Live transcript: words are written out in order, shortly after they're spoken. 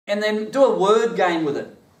and then do a word game with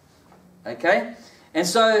it. Okay? And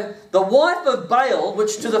so the wife of Baal,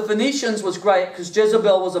 which to the Phoenicians was great because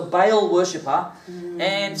Jezebel was a Baal worshipper.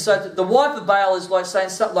 And so the wife of Baal is like saying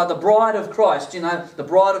something like the bride of Christ, you know, the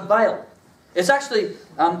bride of Baal. It's actually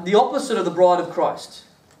the opposite of the bride of Christ.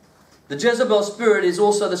 The Jezebel spirit is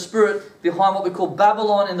also the spirit behind what we call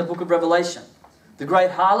Babylon in the book of Revelation. The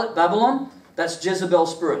great harlot, Babylon, that's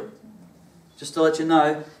Jezebel's spirit. Just to let you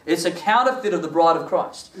know, it's a counterfeit of the bride of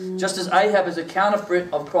Christ. Just as Ahab is a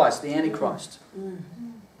counterfeit of Christ, the Antichrist.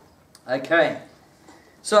 Okay.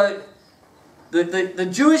 So, the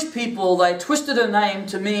Jewish people, they twisted her name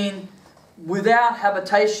to mean without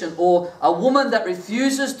habitation, or a woman that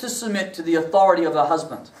refuses to submit to the authority of her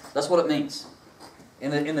husband. That's what it means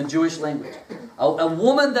in the Jewish language. A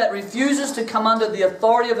woman that refuses to come under the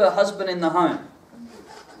authority of her husband in the home.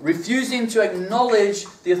 Refusing to acknowledge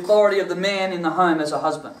the authority of the man in the home as a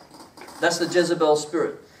husband. That's the Jezebel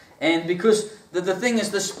spirit. And because the thing is,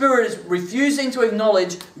 the spirit is refusing to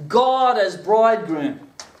acknowledge God as bridegroom.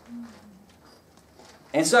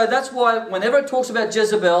 And so that's why whenever it talks about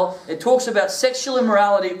Jezebel, it talks about sexual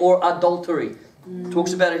immorality or adultery. It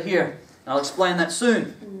talks about it here. I'll explain that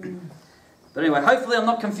soon. But anyway, hopefully I'm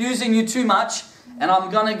not confusing you too much. And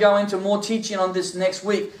I'm going to go into more teaching on this next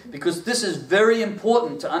week, because this is very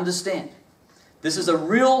important to understand. This is a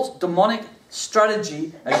real demonic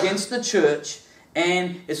strategy against the church,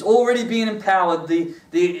 and it's already being empowered.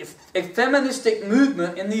 The feministic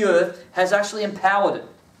movement in the earth has actually empowered it.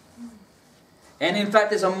 And in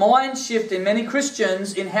fact, there's a mind shift in many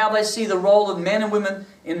Christians in how they see the role of men and women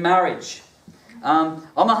in marriage. I'm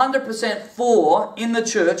 100% for, in the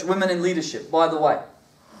church, women in leadership, by the way.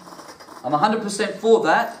 I'm 100% for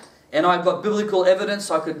that, and I've got biblical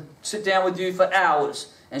evidence. I could sit down with you for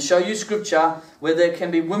hours and show you scripture where there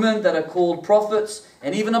can be women that are called prophets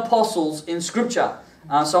and even apostles in scripture.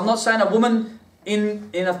 So I'm not saying a woman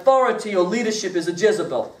in authority or leadership is a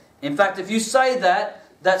Jezebel. In fact, if you say that,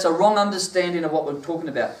 that's a wrong understanding of what we're talking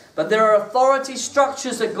about. But there are authority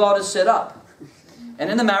structures that God has set up.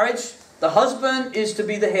 And in the marriage, the husband is to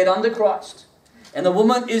be the head under Christ. And the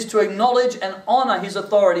woman is to acknowledge and honor his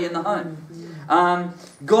authority in the home.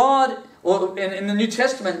 God, or in the New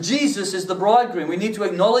Testament, Jesus is the bridegroom. We need to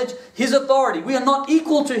acknowledge his authority. We are not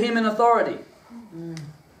equal to him in authority.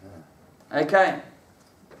 Okay.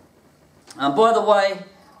 By the way,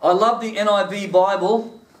 I love the NIV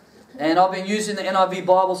Bible. And I've been using the NIV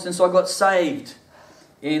Bible since I got saved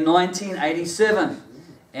in 1987.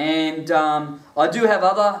 And I do have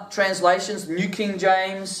other translations, New King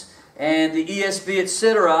James and the ESV,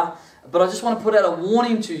 etc. But I just want to put out a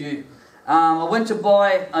warning to you. I went to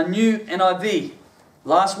buy a new NIV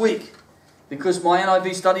last week because my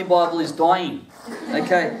NIV study Bible is dying.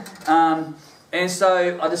 Okay. And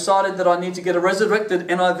so I decided that I need to get a resurrected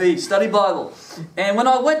NIV study Bible. And when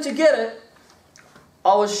I went to get it,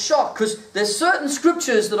 I was shocked because there's certain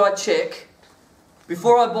scriptures that I check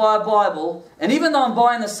before I buy a Bible. And even though I'm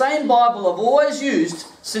buying the same Bible I've always used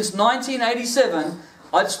since 1987,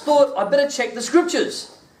 I just thought I better check the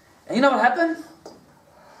scriptures. And you know what happened?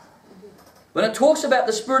 When it talks about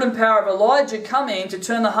the spirit and power of Elijah coming to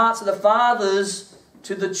turn the hearts of the fathers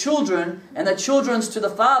to the children and the children's to the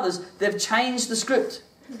fathers, they've changed the script.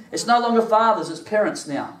 It's no longer fathers, it's parents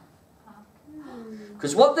now.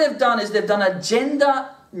 Because what they've done is they've done a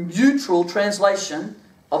gender-neutral translation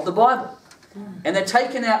of the Bible. And they've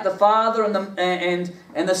taken out the father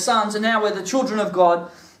and the sons, and now we're the children of God.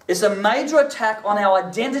 It's a major attack on our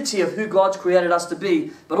identity of who God's created us to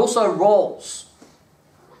be, but also roles.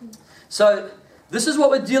 So this is what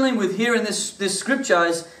we're dealing with here in this scripture.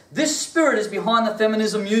 Is this spirit is behind the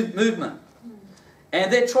feminism movement.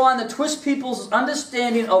 And they're trying to twist people's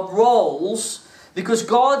understanding of roles, because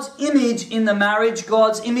God's image in the marriage,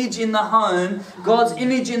 God's image in the home, God's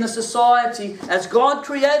image in the society, as God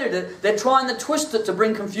created it, they're trying to twist it to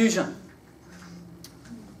bring confusion.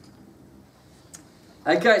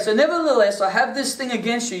 Okay, so nevertheless, I have this thing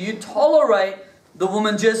against you. You tolerate the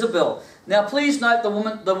woman Jezebel. Now, please note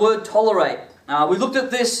the word tolerate. We looked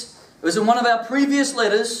at this. It was in one of our previous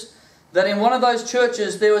letters that in one of those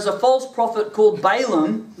churches there was a false prophet called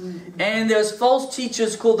Balaam, and there was false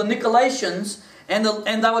teachers called the Nicolaitans, and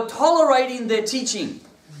they were tolerating their teaching.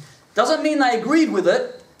 Doesn't mean they agreed with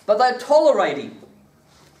it, but they're tolerating.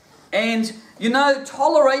 And you know,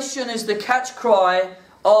 toleration is the catch cry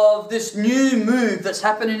of this new move that's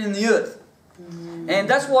happening in the earth. And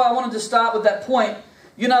that's why I wanted to start with that point.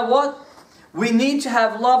 You know what? We need to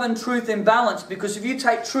have love and truth in balance, because if you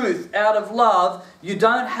take truth out of love, you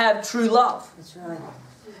don't have true love. That's right.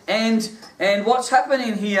 And what's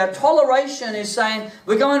happening here, toleration is saying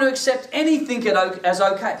we're going to accept anything as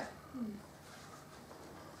okay.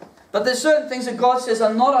 But there's certain things that God says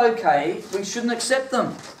are not okay. We shouldn't accept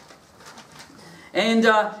them. And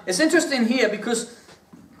it's interesting here because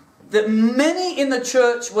that many in the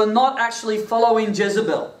church were not actually following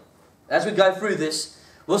Jezebel. As we go through this,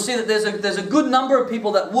 we'll see that there's a good number of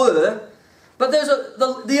people that were, but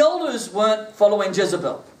the elders weren't following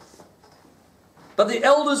Jezebel. But the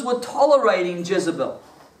elders were tolerating Jezebel.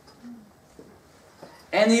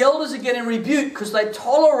 And the elders are getting rebuked because they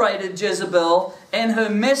tolerated Jezebel and her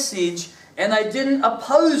message, and they didn't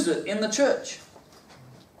oppose it in the church.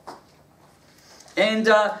 And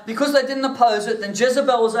because they didn't oppose it, then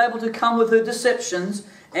Jezebel was able to come with her deceptions,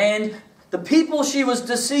 and the people she was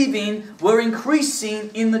deceiving were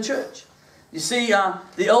increasing in the church. You see,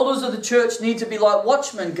 the elders of the church need to be like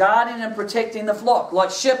watchmen, guarding and protecting the flock,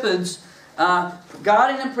 like shepherds,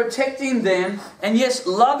 guarding and protecting them, and yes,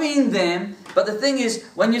 loving them. But the thing is,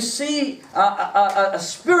 when you see a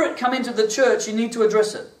spirit come into the church, you need to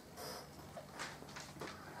address it.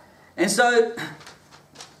 And so,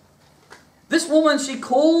 this woman, she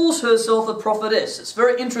calls herself a prophetess. It's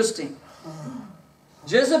very interesting.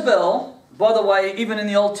 Jezebel, by the way, even in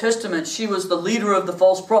the Old Testament, she was the leader of the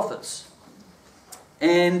false prophets.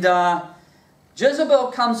 And Jezebel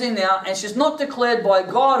comes in now, and she's not declared by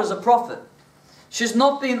God as a prophet. She's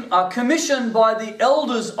not been commissioned by the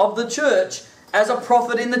elders of the church as a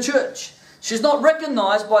prophet in the church. She's not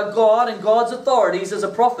recognized by God and God's authorities as a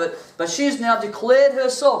prophet, but she's now declared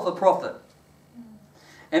herself a prophet.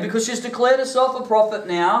 And because she's declared herself a prophet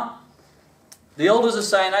now, the elders are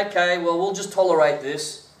saying, okay, well, we'll just tolerate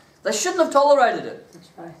this. They shouldn't have tolerated it. That's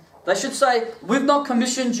right. They should say, we've not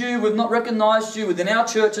commissioned you, we've not recognized you within our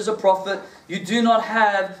church as a prophet. You do not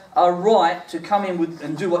have a right to come in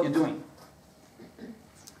and do what you're doing.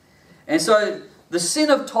 And so, the sin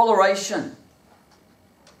of toleration.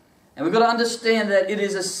 And we've got to understand that it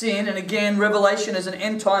is a sin. And again, Revelation is an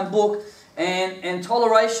end-time book. And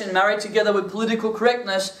toleration married together with political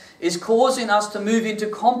correctness is causing us to move into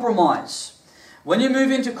compromise. When you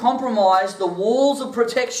move into compromise, the walls of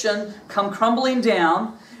protection come crumbling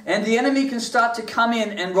down, and the enemy can start to come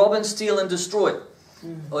in and rob and steal and destroy.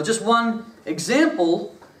 Or just one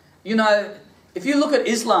example, you know, if you look at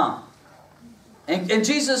Islam, and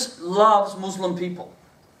Jesus loves Muslim people.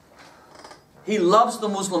 He loves the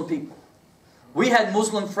Muslim people. We had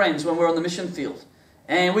Muslim friends when we were on the mission field.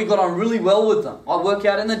 And we got on really well with them. I work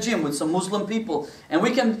out in the gym with some Muslim people. And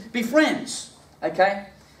we can be friends. Okay?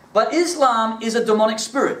 But Islam is a demonic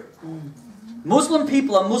spirit. Muslim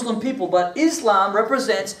people are Muslim people. But Islam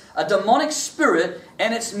represents a demonic spirit.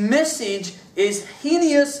 And its message is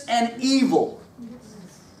heinous and evil.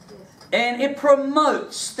 And it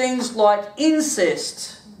promotes things like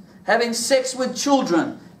incest, having sex with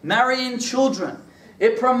children, marrying children.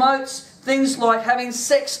 It promotes things like having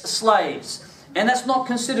sex slaves. And that's not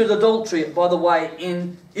considered adultery, by the way,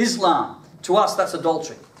 in Islam. To us, that's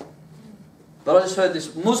adultery. But I just heard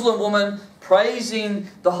this Muslim woman praising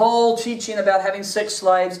the whole teaching about having sex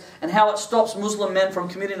slaves and how it stops Muslim men from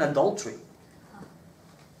committing adultery.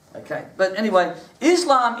 Okay, but anyway,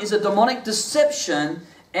 Islam is a demonic deception,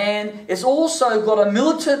 and it's also got a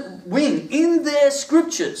militant wing in their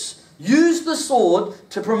scriptures. Use the sword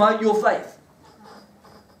to promote your faith.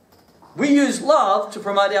 We use love to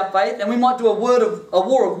promote our faith, and we might do a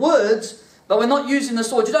war of words, but we're not using the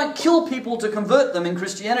sword. You don't kill people to convert them in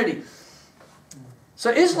Christianity. So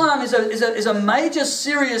Islam is a major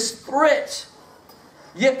serious threat.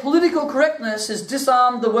 Yet political correctness has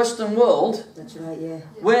disarmed the Western world. That's right, yeah.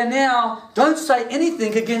 Where now, don't say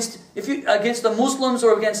anything against the Muslims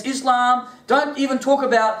or against Islam. Don't even talk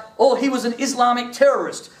about, oh, he was an Islamic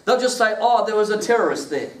terrorist. They'll just say, oh, there was a terrorist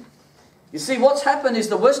there. You see, what's happened is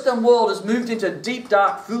the Western world has moved into deep,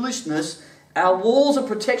 dark foolishness. Our walls of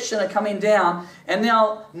protection are coming down, and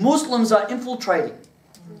now Muslims are infiltrating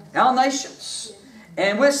our nations.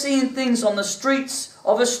 And we're seeing things on the streets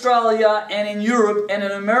of Australia and in Europe and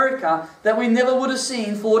in America that we never would have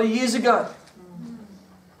seen 40 years ago.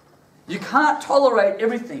 You can't tolerate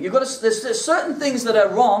everything. There's certain things that are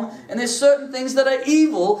wrong, and there's certain things that are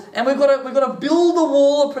evil, and we've got to build a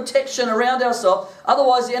wall of protection around ourselves.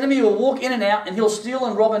 Otherwise, the enemy will walk in and out, and he'll steal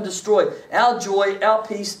and rob and destroy our joy, our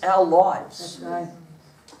peace, our lives. That's right.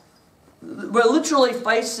 We're literally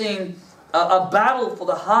facing a battle for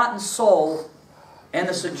the heart and soul and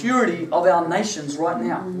the security of our nations right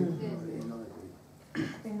now.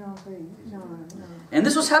 And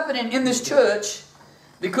this was happening in this church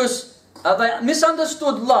because they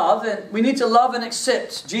misunderstood love, and we need to love and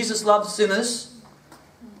accept. Jesus loved sinners.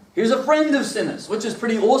 He was a friend of sinners, which is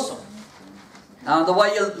pretty awesome. The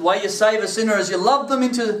way you save a sinner is you love them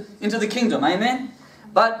into the kingdom. Amen?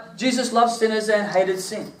 But Jesus loved sinners and hated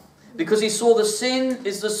sin. Because he saw the sin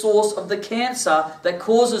is the source of the cancer that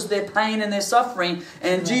causes their pain and their suffering.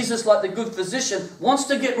 And Jesus, like the good physician, wants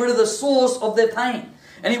to get rid of the source of their pain.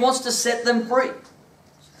 And he wants to set them free.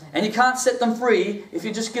 And you can't set them free if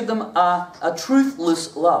you just give them a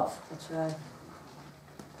truthless love. That's right.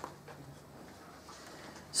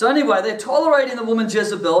 So anyway, they're tolerating the woman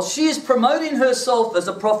Jezebel. She is promoting herself as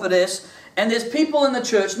a prophetess. And there's people in the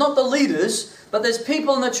church, not the leaders, but there's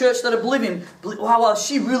people in the church that are believing, wow, well,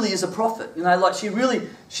 she really is a prophet. You know, like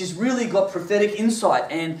she's really got prophetic insight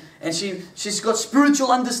and she's got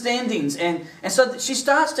spiritual understandings. And so she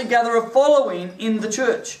starts to gather a following in the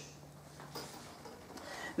church.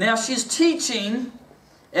 Now she's teaching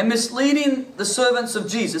and misleading the servants of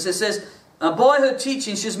Jesus. It says, by her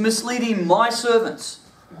teaching, she's misleading my servants.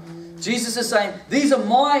 Jesus is saying, these are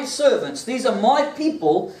my servants, these are my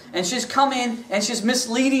people, and she's come in and she's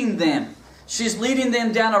misleading them. She's leading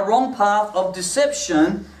them down a wrong path of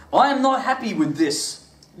deception. I am not happy with this.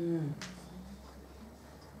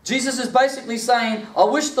 Jesus is basically saying, I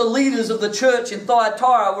wish the leaders of the church in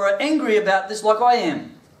Thyatira were angry about this like I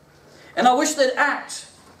am. And I wish they'd act.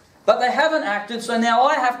 But they haven't acted, so now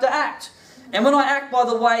I have to act. And when I act, by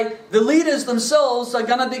the way, the leaders themselves are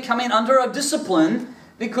going to be coming under a discipline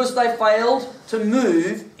because they failed to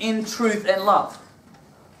move in truth and love.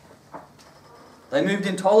 They moved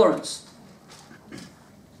in tolerance.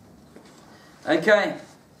 Okay.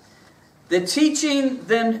 They're teaching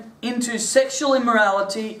them into sexual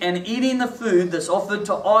immorality and eating the food that's offered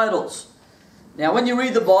to idols. Now, when you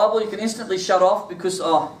read the Bible, you can instantly shut off because,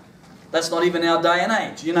 that's not even our day and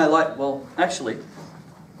age. You know, like, well, actually,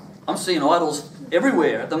 I'm seeing idols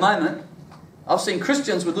everywhere at the moment. I've seen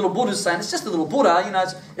Christians with little Buddhas saying, it's just a little Buddha, you know,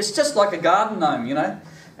 it's just like a garden gnome, you know.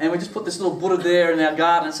 And we just put this little Buddha there in our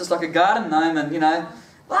garden. It's just like a garden gnome and, you know,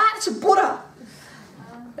 it's a Buddha.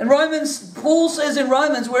 And Paul says in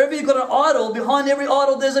Romans, wherever you've got an idol, behind every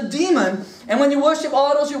idol there's a demon. And when you worship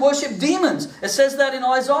idols, you worship demons. It says that in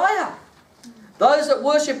Isaiah. Those that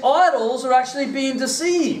worship idols are actually being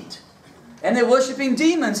deceived. And they're worshipping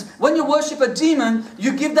demons. When you worship a demon,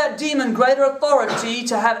 you give that demon greater authority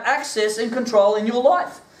to have access and control in your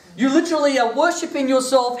life. You literally are worshipping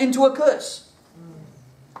yourself into a curse.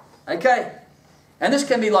 Okay. And this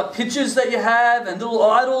can be like pictures that you have and little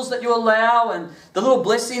idols that you allow and the little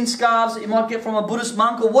blessing scarves that you might get from a Buddhist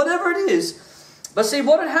monk or whatever it is. But see,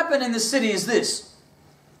 what had happened in this city is this.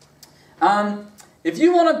 If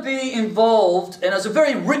you want to be involved, and it's a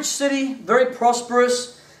very rich city, very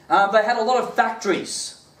prosperous, they had a lot of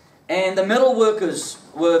factories. And the metal workers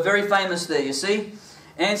were very famous there, you see.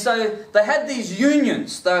 And so they had these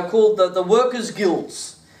unions. They were called the Workers'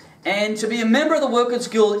 Guilds. And to be a member of the Workers'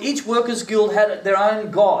 Guild, each Workers' Guild had their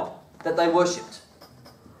own god that they worshipped.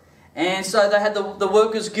 And so they had the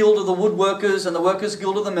Workers' Guild of the woodworkers and the Workers'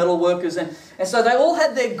 Guild of the metal workers. And so they all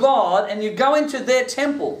had their god, and you go into their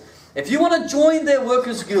temple. If you want to join their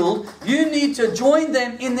Workers' Guild, you need to join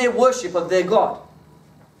them in their worship of their god.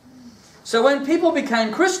 So when people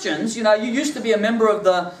became Christians, you know, you used to be a member of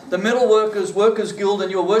the metal Workers' Guild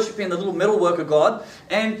and you were worshipping the little metal worker god.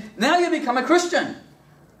 And now you become a Christian.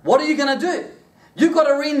 What are you going to do? You've got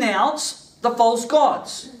to renounce the false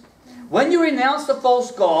gods. When you renounce the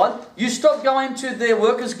false god, you stop going to their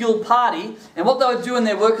Workers' Guild party. And what they would do in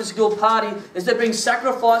their Workers' Guild party is they'd bring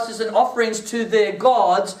sacrifices and offerings to their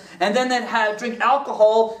gods. And then they'd drink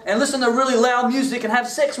alcohol and listen to really loud music and have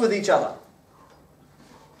sex with each other.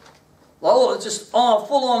 Oh, it's just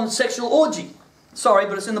full-on sexual orgy. Sorry,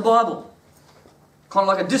 but it's in the Bible. Kind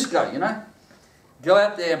of like a disco, you know. Go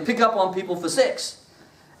out there and pick up on people for sex.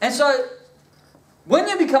 And so, when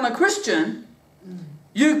you become a Christian,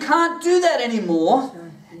 you can't do that anymore.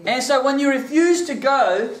 And so when you refuse to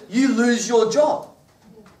go, you lose your job.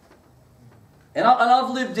 And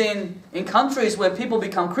I've lived in countries where people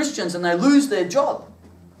become Christians and they lose their job.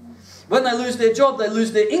 When they lose their job, they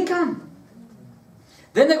lose their income.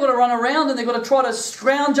 Then they've got to run around and they've got to try to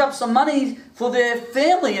scrounge up some money for their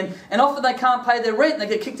family. And often they can't pay their rent and they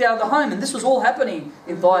get kicked out of the home. And this was all happening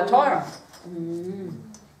in Thyatira.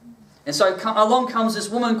 And so along comes this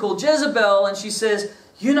woman called Jezebel and she says,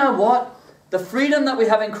 you know what? The freedom that we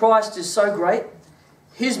have in Christ is so great.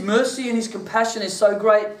 His mercy and His compassion is so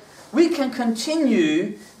great. We can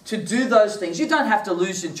continue to do those things. You don't have to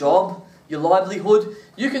lose your job, your livelihood.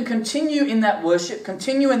 You can continue in that worship,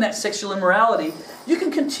 continue in that sexual immorality. You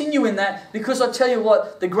can continue in that because I tell you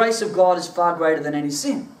what, the grace of God is far greater than any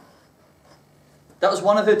sin. That was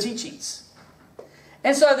one of her teachings.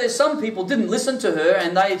 And so there's some people didn't listen to her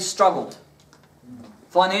and they struggled.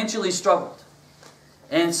 Financially struggled.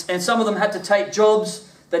 And some of them had to take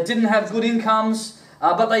jobs that didn't have good incomes,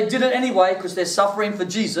 but they did it anyway because they're suffering for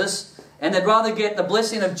Jesus, and they'd rather get the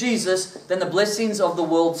blessing of Jesus than the blessings of the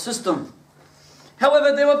world system.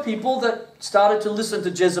 However, there were people that started to listen to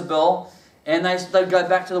Jezebel, and they'd go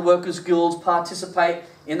back to the workers' guilds, participate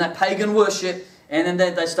in that pagan worship, and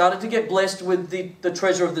then they started to get blessed with the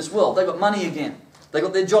treasure of this world. They got money again. They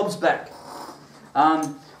got their jobs back.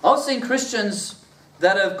 I've seen Christians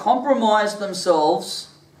that have compromised themselves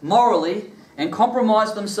morally and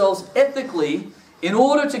compromised themselves ethically in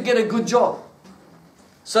order to get a good job,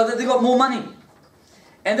 so that they got more money.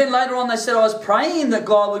 And then later on they said, I was praying that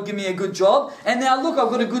God would give me a good job, and now look, I've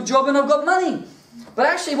got a good job and I've got money. But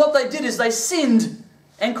actually what they did is they sinned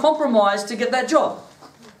and compromised to get that job.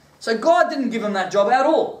 So God didn't give them that job at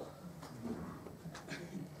all.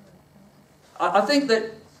 I think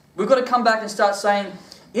that we've got to come back and start saying,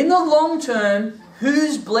 in the long term,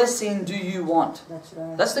 whose blessing do you want? That's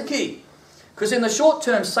right. That's the key. Because in the short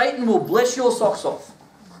term, Satan will bless your socks off.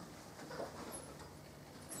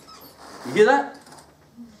 You hear that?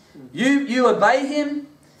 You obey him,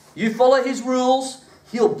 you follow his rules,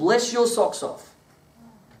 he'll bless your socks off.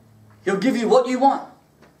 He'll give you what you want.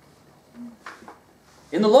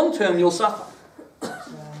 In the long term, you'll suffer.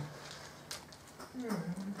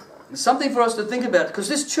 It's something for us to think about, because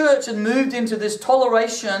this church had moved into this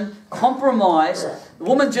toleration, compromise. The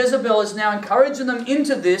woman Jezebel is now encouraging them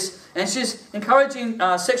into this, and she's encouraging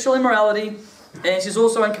sexual immorality, and she's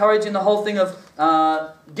also encouraging the whole thing of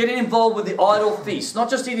getting involved with the idol feast. Not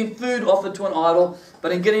just eating food offered to an idol,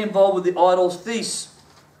 but in getting involved with the idol's feast.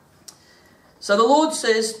 So the Lord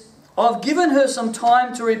says, I've given her some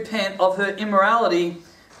time to repent of her immorality,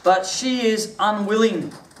 but she is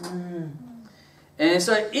unwilling. And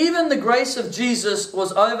so even the grace of Jesus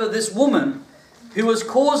was over this woman who was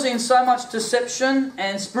causing so much deception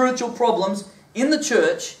and spiritual problems in the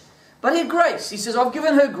church. But he had grace. He says, I've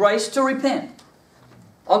given her grace to repent.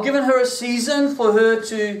 I've given her a season for her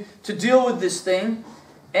to deal with this thing.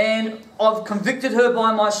 And I've convicted her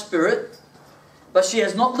by my Spirit. But she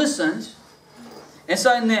has not listened. And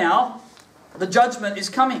so now the judgment is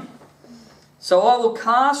coming. So I will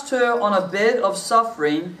cast her on a bed of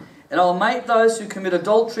suffering, and I'll make those who commit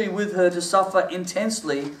adultery with her to suffer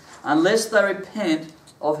intensely unless they repent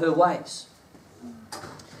of her ways.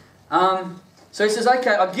 So he says,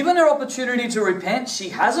 okay, I've given her opportunity to repent. She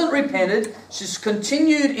hasn't repented. She's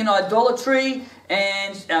continued in idolatry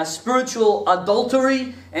and spiritual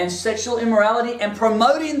adultery and sexual immorality and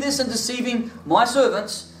promoting this and deceiving my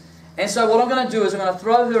servants. And so what I'm going to do is I'm going to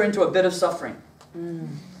throw her into a bed of suffering.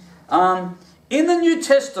 In the New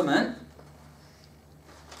Testament,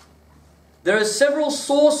 there are several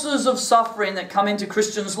sources of suffering that come into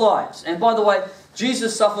Christians' lives. And by the way,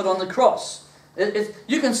 Jesus suffered on the cross.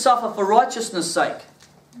 You can suffer for righteousness' sake.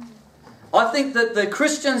 I think that the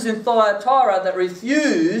Christians in Thyatira that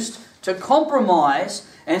refused to compromise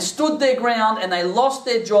and stood their ground, and they lost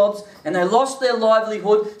their jobs and they lost their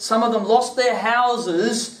livelihood. Some of them lost their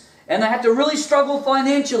houses and they had to really struggle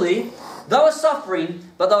financially. They were suffering,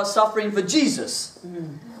 but they were suffering for Jesus.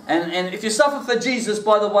 And if you suffer for Jesus,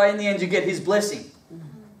 by the way, in the end you get his blessing.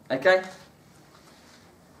 Okay?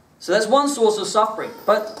 So that's one source of suffering.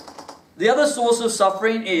 But the other source of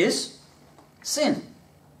suffering is sin.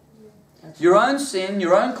 Your own sin,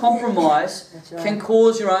 your own compromise can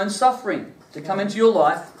cause your own suffering to come into your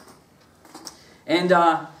life. And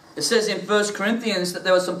it says in 1 Corinthians that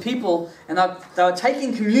there were some people and they were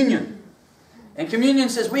taking communion. And communion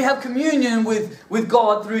says we have communion with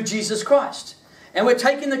God through Jesus Christ. And we're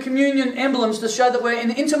taking the communion emblems to show that we're in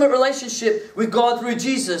an intimate relationship with God through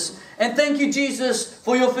Jesus. And thank you, Jesus,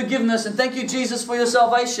 for your forgiveness. And thank you, Jesus, for your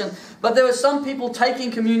salvation. But there were some people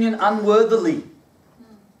taking communion unworthily.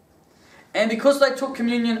 And because they took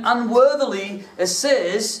communion unworthily, it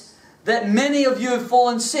says that many of you have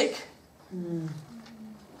fallen sick.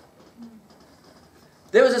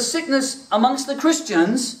 There was a sickness amongst the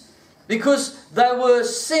Christians because they were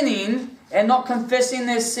sinning and not confessing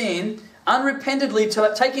their sin, unrepentantly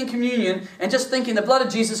taking communion and just thinking the blood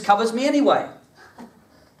of Jesus covers me anyway.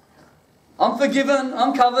 I'm forgiven,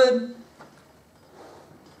 I'm covered.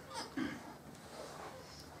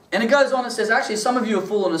 And it goes on, it says, actually some of you have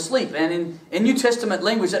fallen asleep. And in New Testament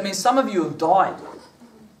language, that means some of you have died.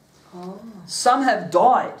 Some have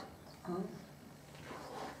died.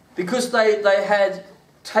 Because they had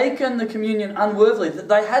taken the communion unworthily. That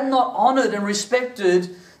they had not honoured and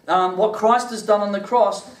respected what Christ has done on the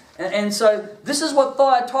cross. And so this is what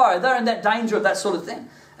Thyatira, they're in that danger of that sort of thing.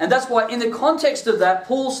 And that's why in the context of that,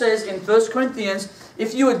 Paul says in 1 Corinthians,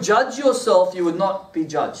 if you would judge yourself, you would not be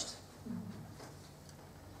judged.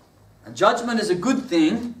 And judgment is a good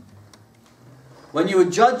thing when you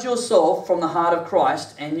would judge yourself from the heart of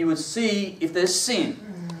Christ and you would see if there's sin.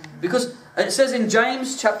 Because it says in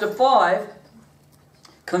James chapter 5,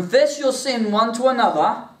 confess your sin one to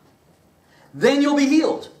another, then you'll be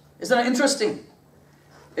healed. Isn't that interesting?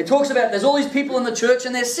 It talks about there's all these people in the church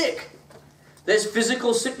and they're sick. There's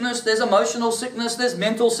physical sickness, there's emotional sickness, there's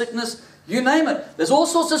mental sickness, you name it. There's all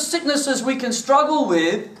sorts of sicknesses we can struggle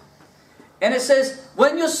with. And it says,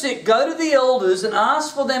 when you're sick, go to the elders and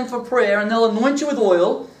ask for them for prayer and they'll anoint you with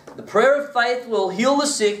oil. The prayer of faith will heal the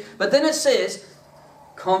sick. But then it says,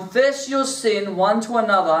 confess your sin one to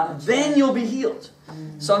another, then you'll be healed.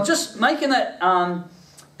 So I'm just making that,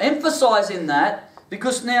 emphasizing that,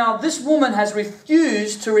 because now this woman has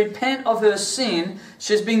refused to repent of her sin.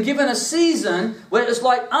 She's been given a season where it's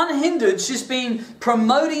like unhindered. She's been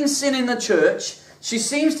promoting sin in the church. She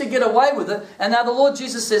seems to get away with it. And now the Lord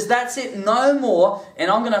Jesus says, that's it, no more. And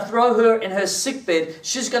I'm going to throw her in her sick bed.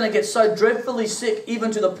 She's going to get so dreadfully sick,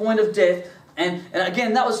 even to the point of death. And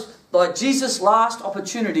again, that was like Jesus' last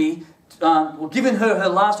opportunity, giving her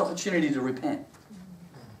last opportunity to repent.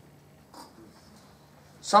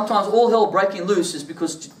 Sometimes all hell breaking loose is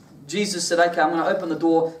because Jesus said, okay, I'm going to open the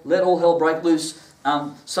door, let all hell break loose,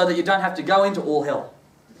 so that you don't have to go into all hell.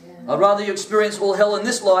 Yeah. I'd rather you experience all hell in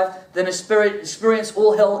this life than experience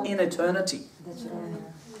all hell in eternity. That's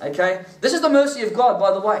right. Okay? This is the mercy of God,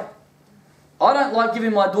 by the way. I don't like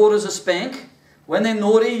giving my daughters a spank. When they're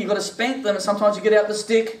naughty, you've got to spank them, and sometimes you get out the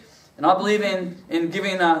stick. And I believe in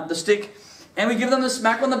giving the stick. And we give them the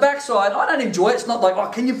smack on the backside. I don't enjoy it. It's not like, oh,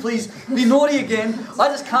 can you please be naughty again? I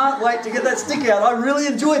just can't wait to get that stick out. I really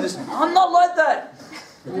enjoy this. I'm not like that.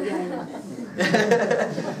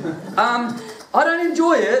 I don't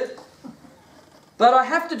enjoy it, but I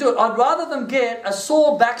have to do it. I'd rather them get a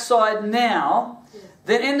sore backside now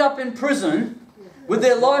than end up in prison with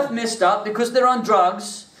their life messed up because they're on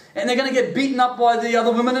drugs and they're going to get beaten up by the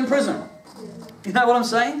other women in prison. You know what I'm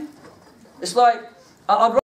saying? It's like, I'd rather